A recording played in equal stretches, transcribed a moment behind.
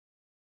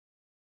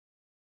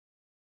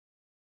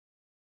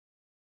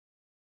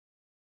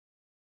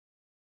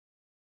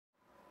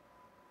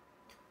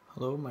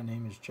Hello, my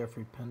name is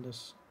Jeffrey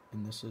Pendus,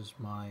 and this is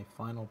my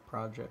final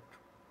project.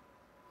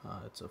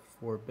 It's a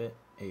 4-bit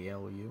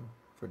ALU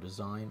for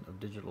design of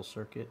digital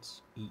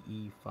circuits,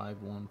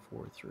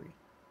 EE5143.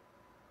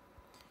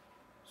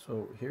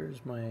 So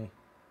here's my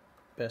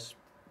best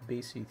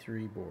Basys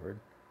 3 board,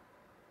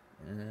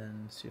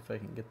 and see if I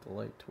can get the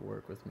light to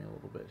work with me a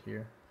little bit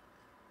here.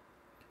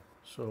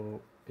 So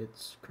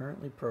it's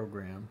currently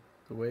programmed.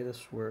 The way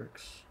this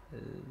works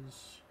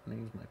is, I'm going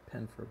to use my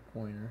pen for a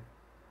pointer.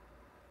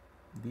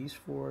 These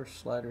 4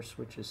 slider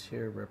switches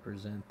here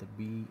represent the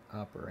B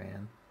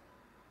operand.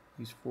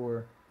 These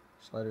 4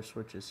 slider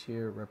switches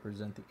here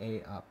represent the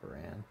A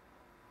operand.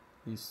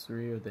 These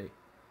 3 are the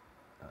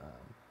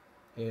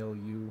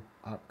ALU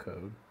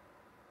opcode.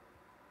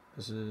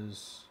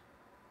 This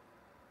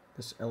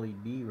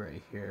LED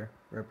right here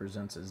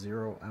represents a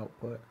 0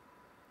 output,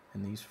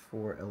 and these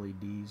 4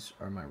 LEDs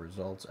are my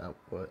results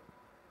output,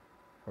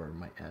 or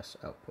my S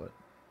output.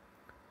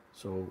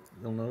 So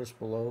you'll notice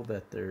below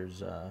that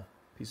there's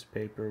piece of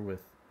paper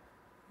with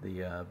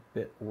the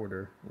bit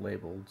order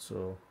labeled.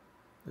 So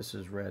this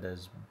is read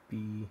as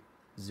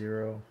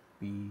B0,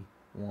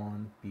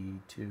 B1,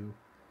 B2,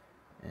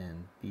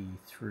 and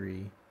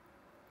B3.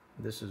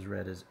 This is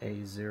read as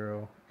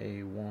A0,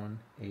 A1,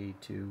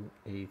 A2,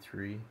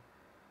 A3,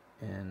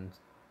 and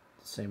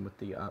same with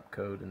the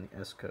opcode and the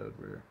S code,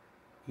 where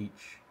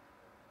each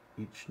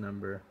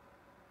number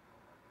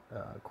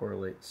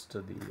correlates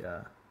to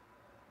the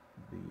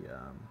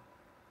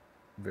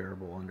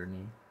variable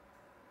underneath.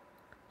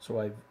 So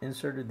I've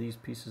inserted these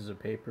pieces of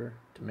paper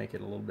to make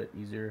it a little bit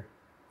easier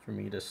for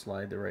me to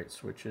slide the right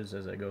switches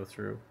as I go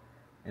through,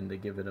 and to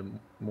give it a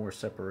more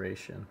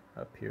separation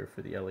up here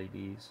for the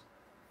LEDs.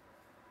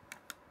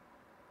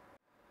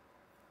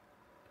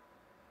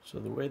 So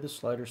the way the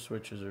slider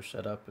switches are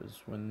set up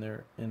is when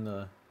they're in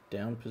the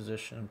down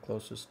position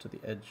closest to the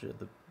edge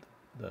of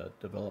the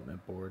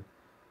development board,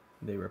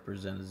 they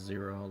represent a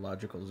 0, a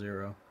logical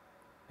 0,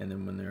 and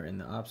then when they're in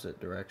the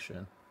opposite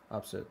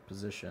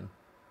position,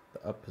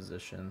 the up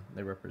position,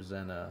 they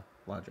represent a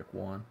logic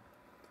 1.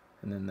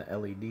 And then the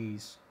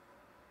LEDs,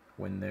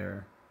 when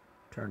they're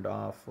turned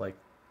off like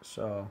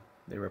so,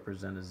 they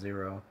represent a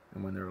 0,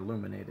 and when they're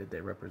illuminated,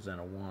 they represent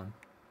a 1.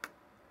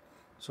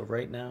 So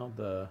right now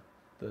the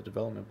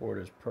development board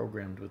is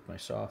programmed with my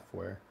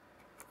software.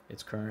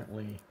 It's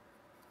currently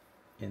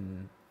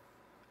in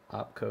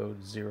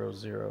opcode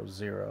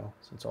 000,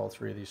 since all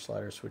 3 of these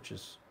slider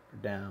switches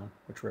are down,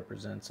 which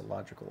represents a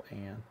logical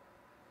AND.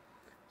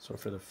 So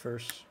for the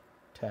first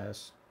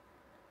test,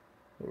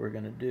 what we're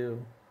going to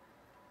do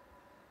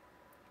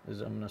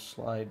is I'm going to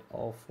slide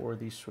all 4 of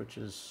these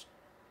switches,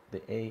 the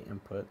A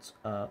inputs,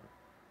 up.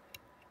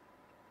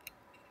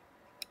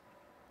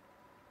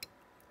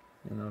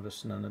 You'll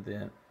notice none of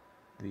the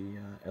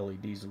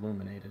LEDs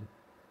illuminated.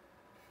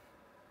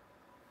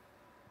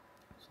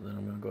 So then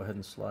I'm going to go ahead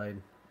and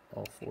slide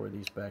all 4 of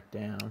these back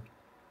down,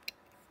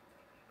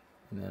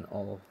 and then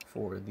all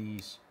 4 of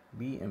these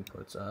B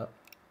inputs up.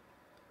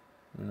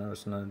 You'll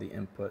notice none of the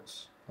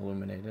inputs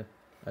illuminated,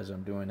 as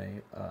I'm doing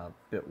a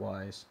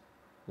bitwise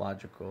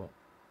logical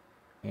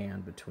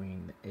AND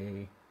between the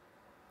A,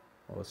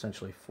 well,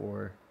 essentially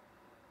 4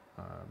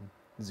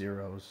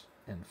 zeros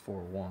and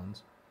 4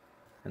 ones,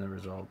 and the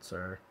results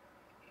are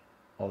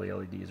all the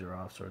LEDs are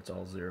off, so it's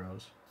all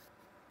zeros.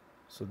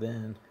 So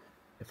then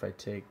if I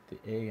take the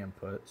A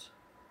inputs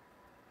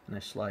and I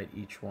slide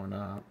each one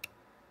up,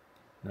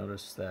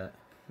 notice that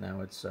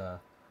now it's 1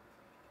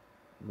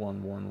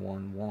 1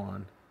 1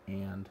 1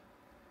 and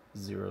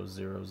 0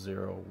 0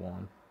 0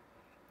 1.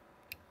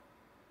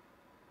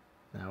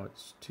 Now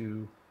it's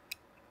 2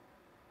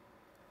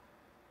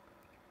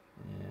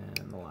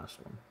 and the last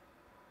one.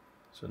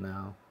 So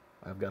now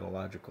I've got a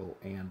logical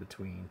AND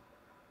between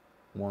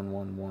 1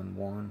 1 1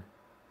 1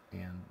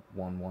 and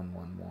 1 1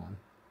 1 1.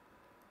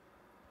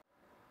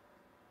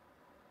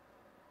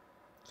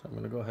 So I'm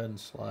going to go ahead and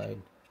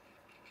slide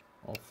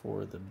all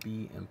 4 of the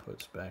B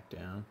inputs back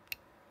down,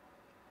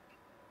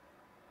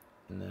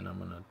 and then I'm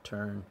going to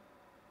turn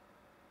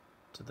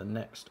to the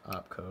next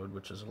opcode,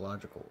 which is a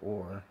logical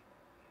OR,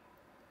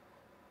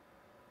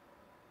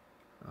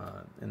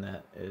 and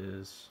that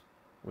is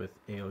with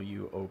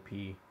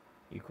ALUOP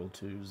equal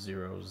to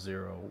 0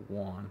 0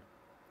 1.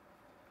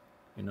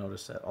 You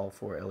notice that all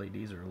 4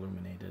 LEDs are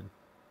illuminated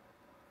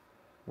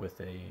with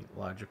a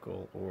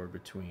logical OR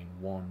between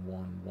 1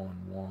 1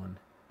 1 1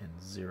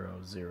 and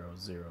 0 0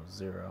 0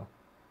 0.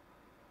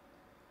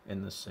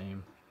 In the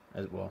same,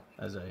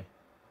 as I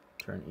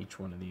turn each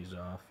one of these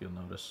off, you'll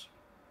notice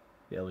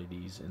the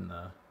LEDs in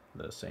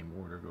the same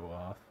order go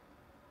off.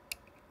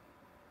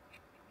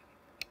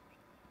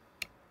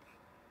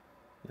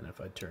 And if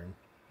I turn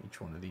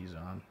each one of these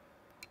on,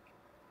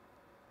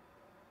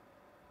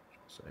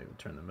 so I would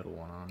turn the middle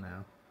one on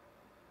now,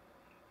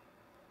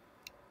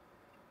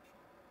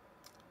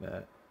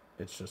 that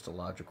it's just a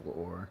logical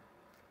OR.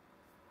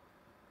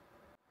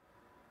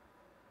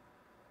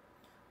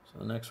 So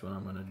the next one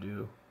I'm going to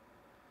do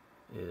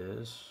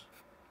is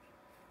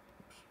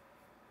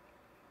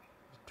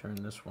turn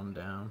this one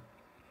down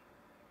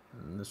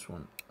and this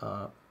one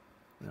up,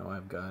 Now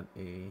I've got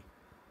a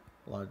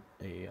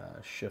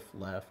shift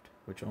left,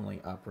 which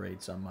only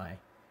operates on my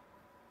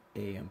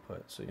A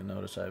input. So you'll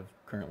notice I've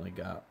currently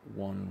got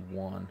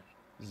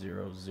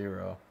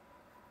 1100,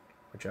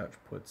 which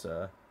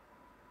outputs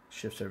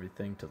shifts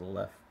everything to the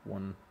left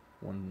one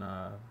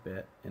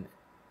bit and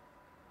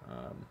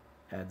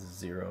adds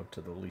 0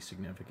 to the least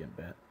significant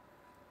bit.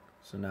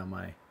 So now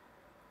my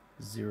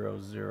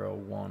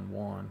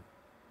 0011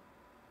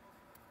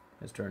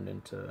 has turned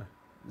into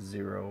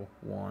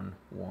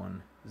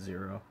 0110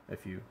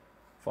 if you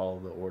follow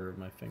the order of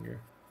my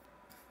finger.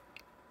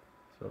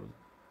 So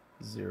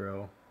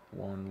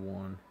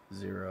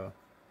 0110.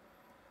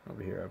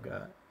 Over here I've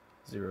got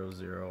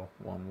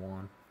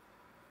 0011,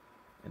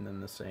 and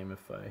then the same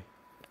if I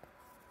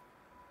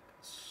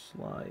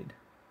slide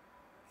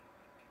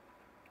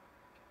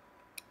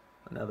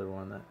another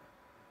one. That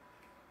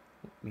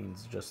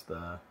means just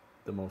the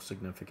most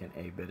significant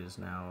A bit is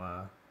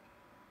now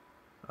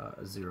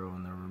a 0,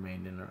 and the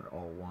remaining are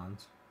all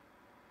ones.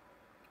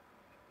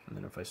 And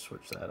then if I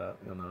switch that up,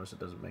 you'll notice it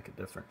doesn't make a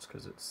difference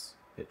because it's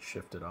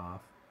shifted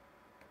off.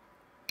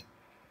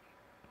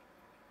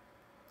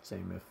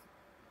 Same if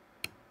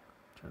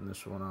turn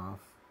this one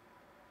off.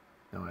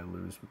 Now I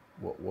lose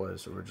what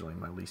was originally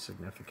my least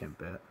significant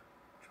bit,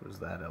 which was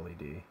that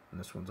LED, and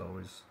this one's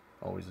always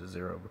a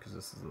 0 because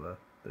this is the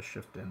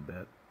shift in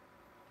bit.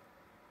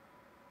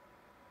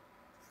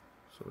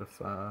 So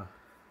if let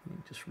me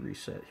just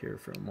reset here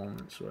for a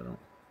moment so I don't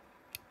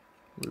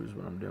lose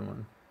what I'm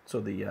doing.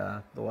 So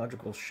the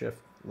logical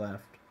shift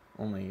left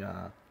only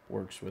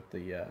works with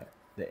the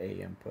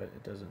A input.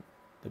 It doesn't.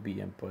 The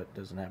B input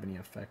doesn't have any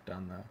effect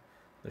on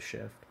the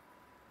shift.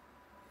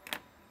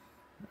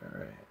 All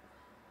right.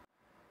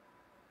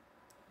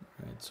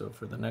 So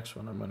for the next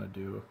one I'm going to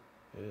do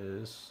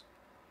is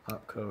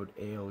opcode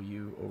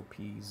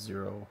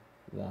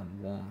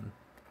ALUOP011,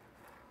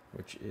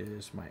 which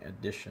is my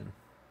addition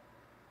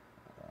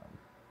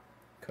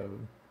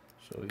code.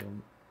 So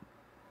you'll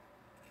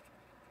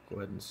go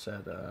ahead and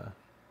set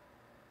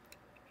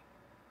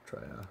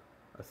try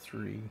a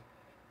 3,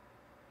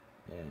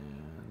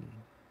 and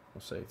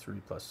we'll say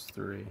 3 plus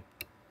 3,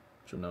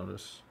 which you'll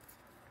notice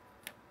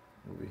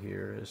over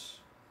here is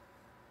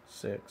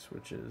 6,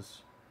 which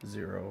is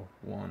 0,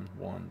 1,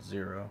 1,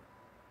 0.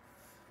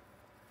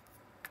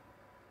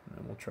 And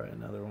then we'll try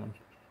another one.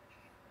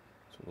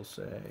 So we'll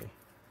say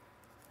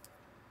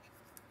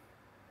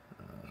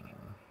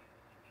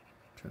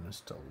turn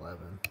this to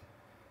 11.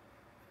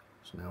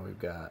 So now we've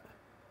got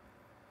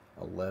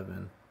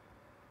 11,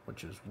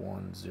 which is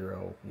 1,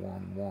 0,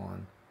 1,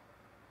 1,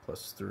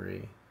 plus 3,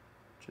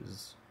 which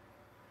is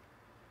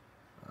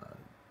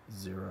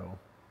 0,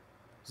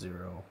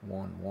 0,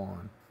 1,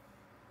 1.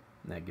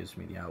 And that gives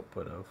me the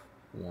output of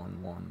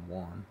 1, 1,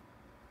 1.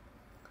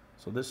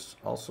 So this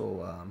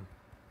also,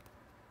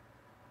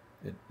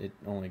 it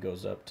only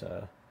goes up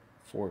to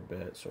 4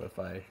 bits. So if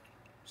I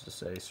just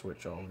say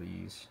switch all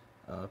these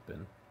up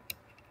and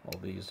all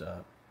these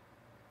up,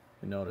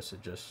 you notice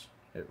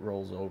it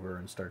rolls over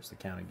and starts the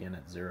count again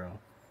at 0.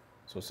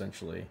 So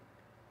essentially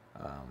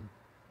 1,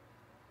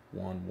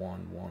 1,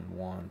 1,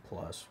 1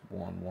 plus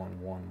 1,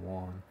 1, 1,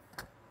 1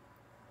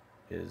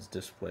 is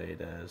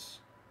displayed as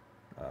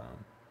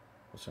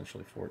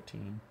essentially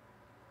 14.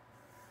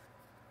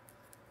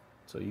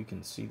 So you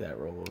can see that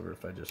roll over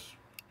if I just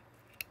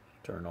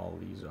turn all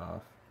these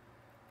off.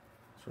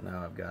 So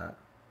now I've got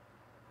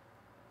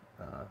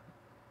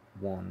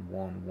 1,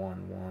 1,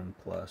 1, 1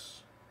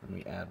 plus, and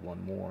we add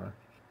one more.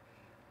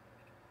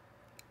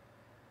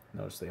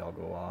 Notice they all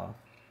go off.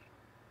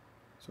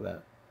 So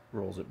that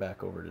rolls it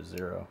back over to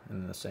 0.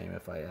 And then the same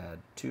if I add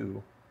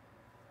 2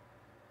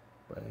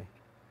 by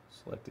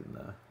selecting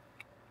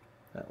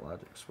that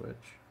logic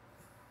switch.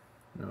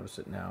 Notice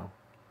it now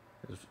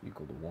is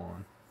equal to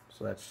 1.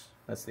 So that's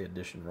the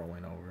addition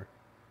rolling over.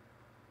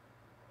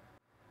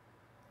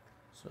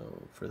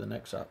 So for the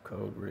next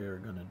opcode, we are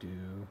going to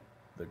do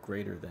the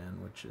greater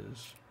than, which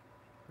is,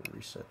 we'll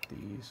reset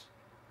these,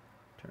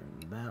 turn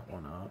that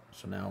one up.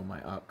 So now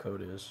my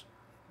opcode is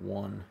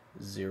 1,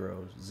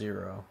 0,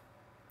 0.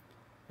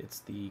 It's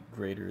the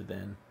greater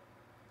than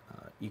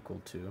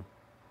equal to,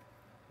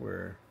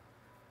 where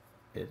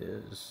it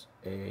is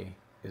A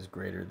is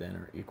greater than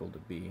or equal to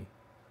B.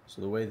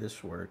 So the way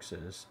this works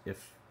is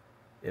if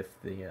it's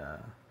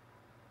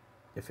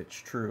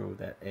true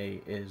that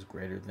A is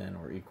greater than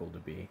or equal to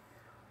B,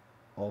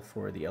 all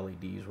 4 of the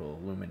LEDs will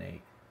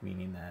illuminate,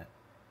 meaning that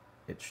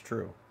it's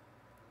true.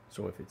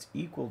 So if it's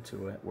equal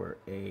to it, where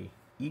A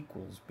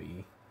equals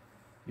B,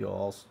 you'll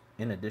also,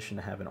 in addition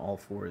to having all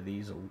 4 of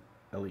these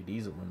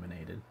LEDs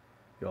illuminated,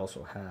 you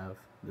also have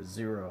the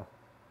 0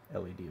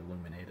 LED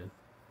illuminated.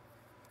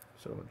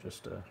 So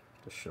just to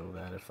show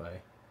that, if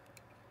I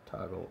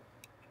toggle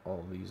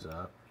all these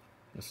up,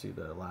 you'll see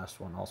the last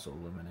one also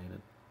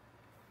illuminated.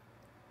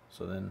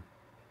 So then,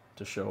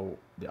 to show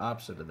the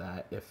opposite of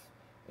that, if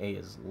A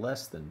is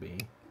less than B,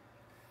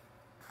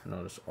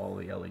 notice all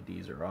the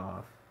LEDs are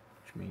off,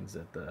 which means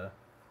that the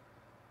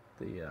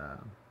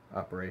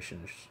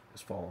operation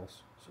is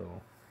false.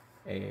 So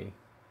A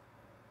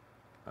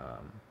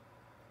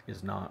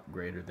is not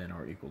greater than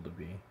or equal to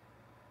B.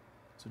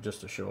 So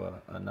just to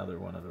show another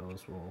one of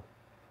those, we'll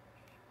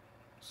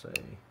say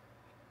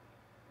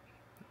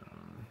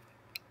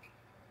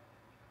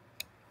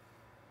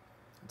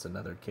it's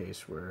another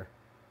case where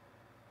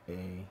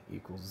A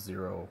equals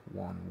 0,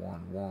 1,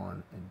 1,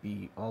 1, and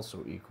B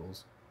also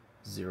equals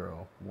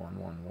 0, 1,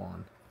 1,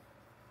 1.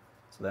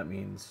 So that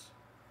means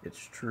it's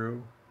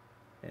true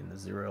and the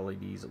 0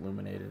 LED is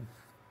illuminated,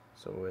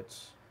 so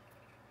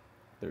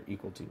they're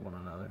equal to one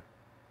another.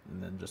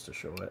 And then just to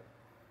show it,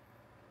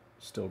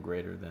 still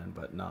greater than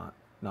but not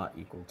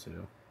equal to.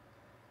 You'll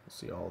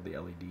see all the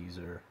LEDs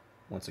are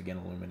once again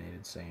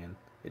illuminated, saying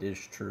it is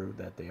true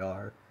that they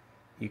are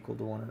equal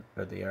to one,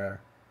 or they are,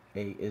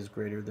 A is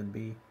greater than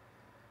B,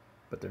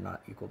 but they're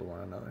not equal to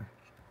one another.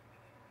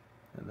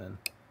 And then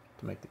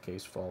to make the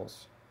case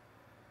false,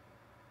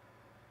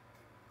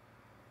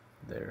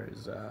 there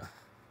is A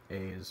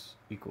is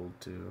equal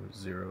to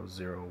 0,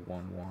 0,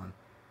 1, 1,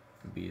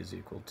 and B is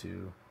equal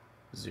to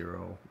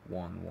 0,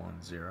 1,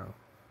 1, 0,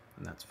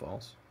 and that's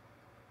false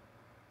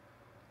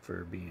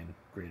for being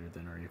greater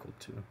than or equal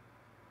to.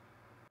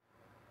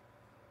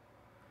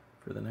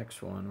 For the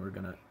next one, we're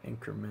going to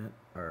increment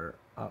our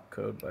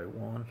opcode by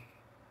 1,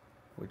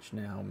 which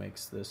now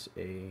makes this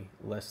a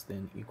less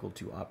than equal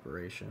to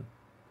operation.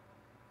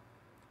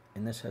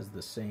 And this has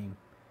the same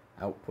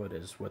output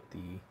as what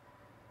the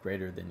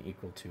greater than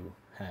equal to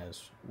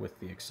has, with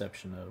the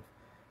exception of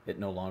it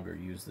no longer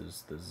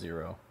uses the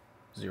zero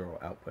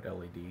output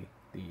LED.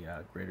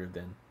 The greater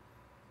than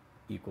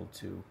equal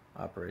to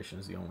operation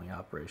is the only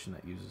operation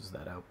that uses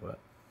that output.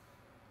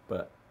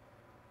 But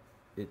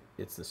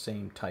it's the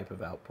same type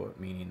of output,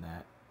 meaning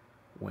that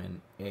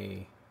when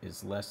A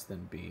is less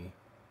than B,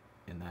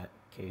 and that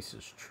case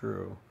is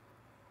true,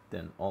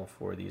 then all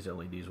 4 of these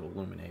LEDs will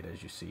illuminate,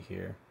 as you see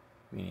here,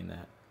 meaning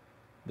that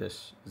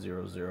this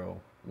 0,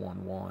 0,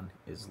 1, 1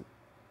 is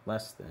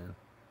less than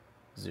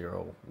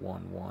 0,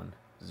 1, 1,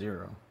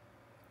 0.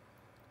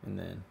 And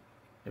then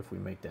if we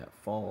make that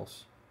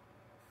false,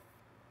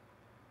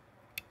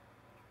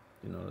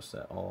 you notice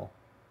that all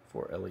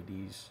 4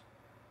 LEDs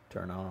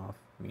turn off,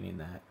 meaning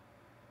that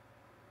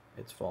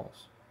it's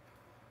false.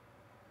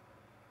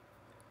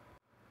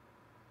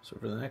 So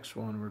for the next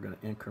one, we're going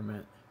to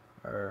increment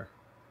our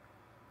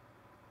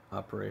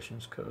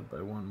operations code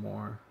by 1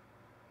 more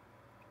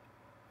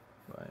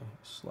by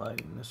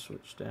sliding this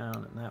switch down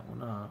and that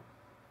one up.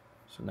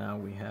 So now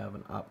we have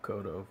an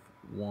opcode of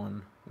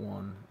 1,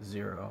 1,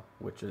 0,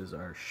 which is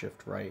our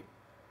shift right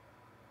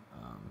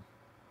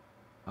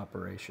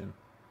operation.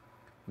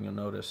 And you'll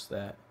notice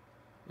that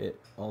it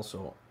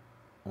also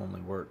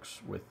only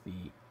works with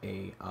the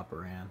A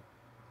operand.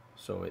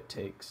 So it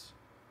takes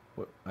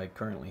what I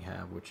currently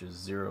have, which is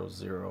 0,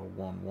 0,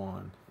 1,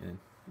 1, and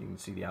you can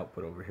see the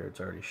output over here, it's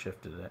already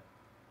shifted it.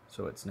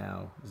 So it's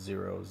now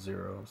 0,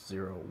 0,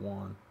 0,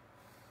 1.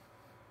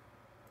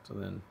 So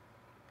then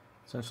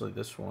essentially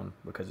this one,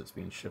 because it's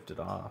being shifted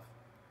off,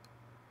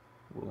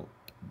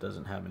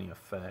 doesn't have any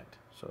effect.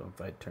 So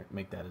if I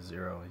make that a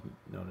 0, you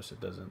notice it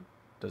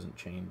doesn't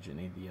change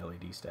any of the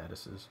LED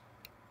statuses.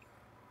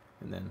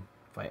 And then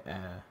if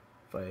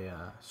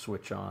I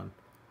switch on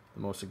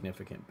the most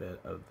significant bit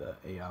of the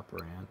A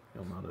operand,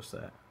 you'll notice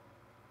that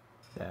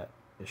that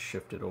is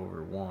shifted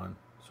over 1.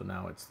 So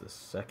now it's the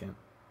second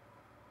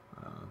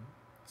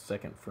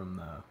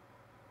from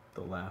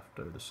the left,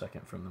 or the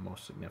second from the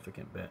most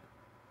significant bit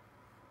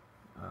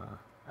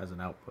as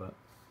an output.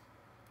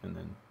 And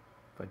then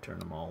if I turn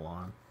them all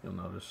on, you'll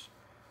notice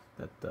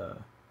that the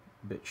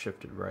bit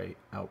shifted right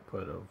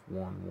output of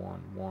 1,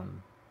 1,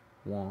 1,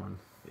 1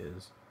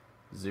 is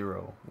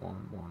 0,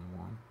 1, 1,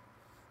 1.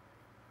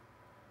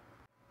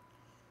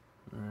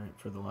 Alright,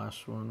 for the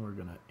last one, we're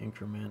going to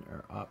increment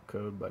our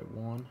opcode by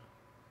 1,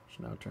 which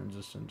now turns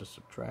this into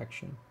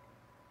subtraction.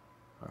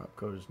 Our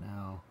opcode is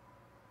now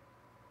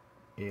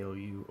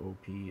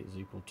ALUOP is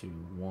equal to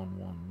 1,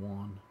 1,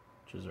 1,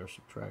 which is our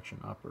subtraction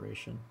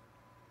operation.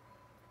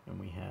 And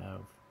we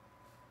have,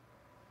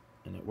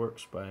 and it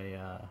works by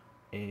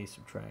A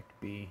subtract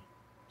B.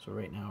 So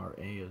right now our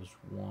A is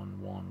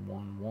 1, 1,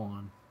 1,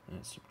 1, and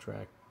it's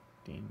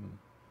subtracting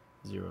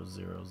 0,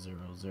 0,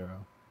 0,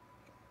 0.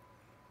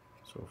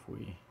 So if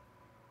we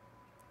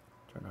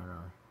turn on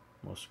our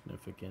most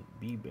significant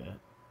B bit,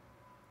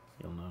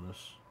 you'll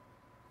notice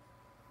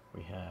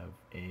we have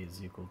A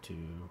is equal to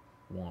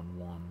 1,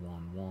 1,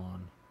 1,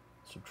 1,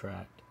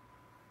 subtract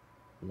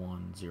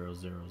 1, 0,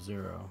 0,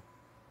 0,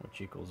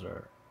 which equals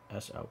our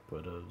S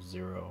output of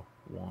 0,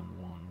 1, 1,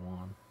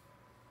 1.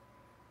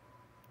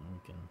 And we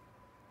can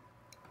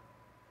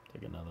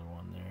take another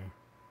one there.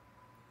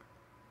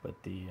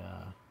 But the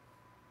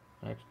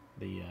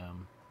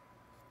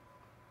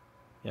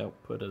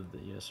output of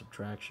the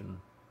subtraction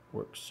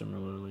works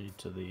similarly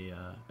to the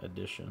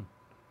addition,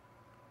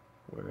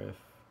 where if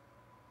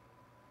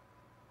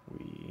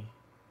we,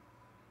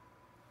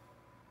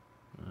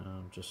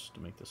 just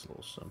to make this a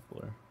little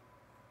simpler,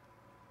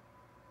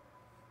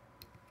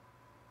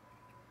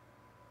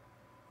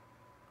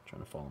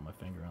 trying to follow my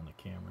finger on the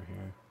camera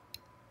here.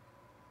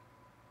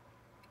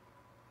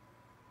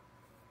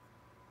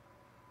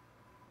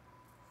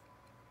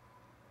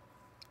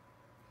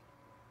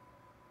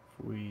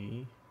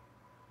 we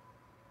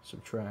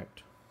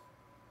subtract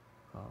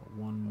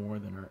 1 more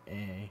than our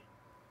A,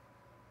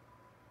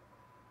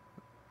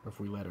 or if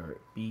we let our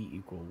B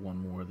equal 1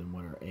 more than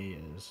what our A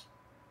is,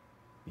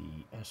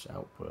 the S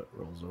output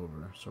rolls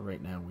over. So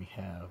right now we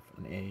have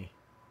an A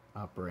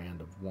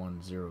operand of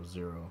 1, 0,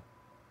 0,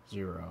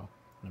 0,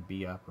 and a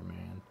B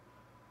operand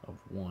of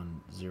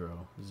 1,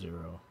 0,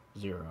 0,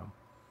 0.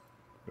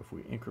 If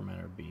we increment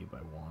our B by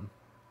 1,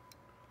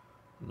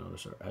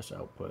 notice our S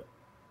output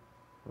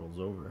rolls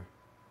over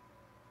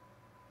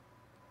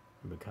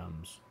and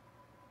becomes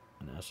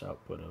an S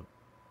output of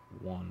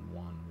 1,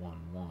 1,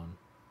 1, 1,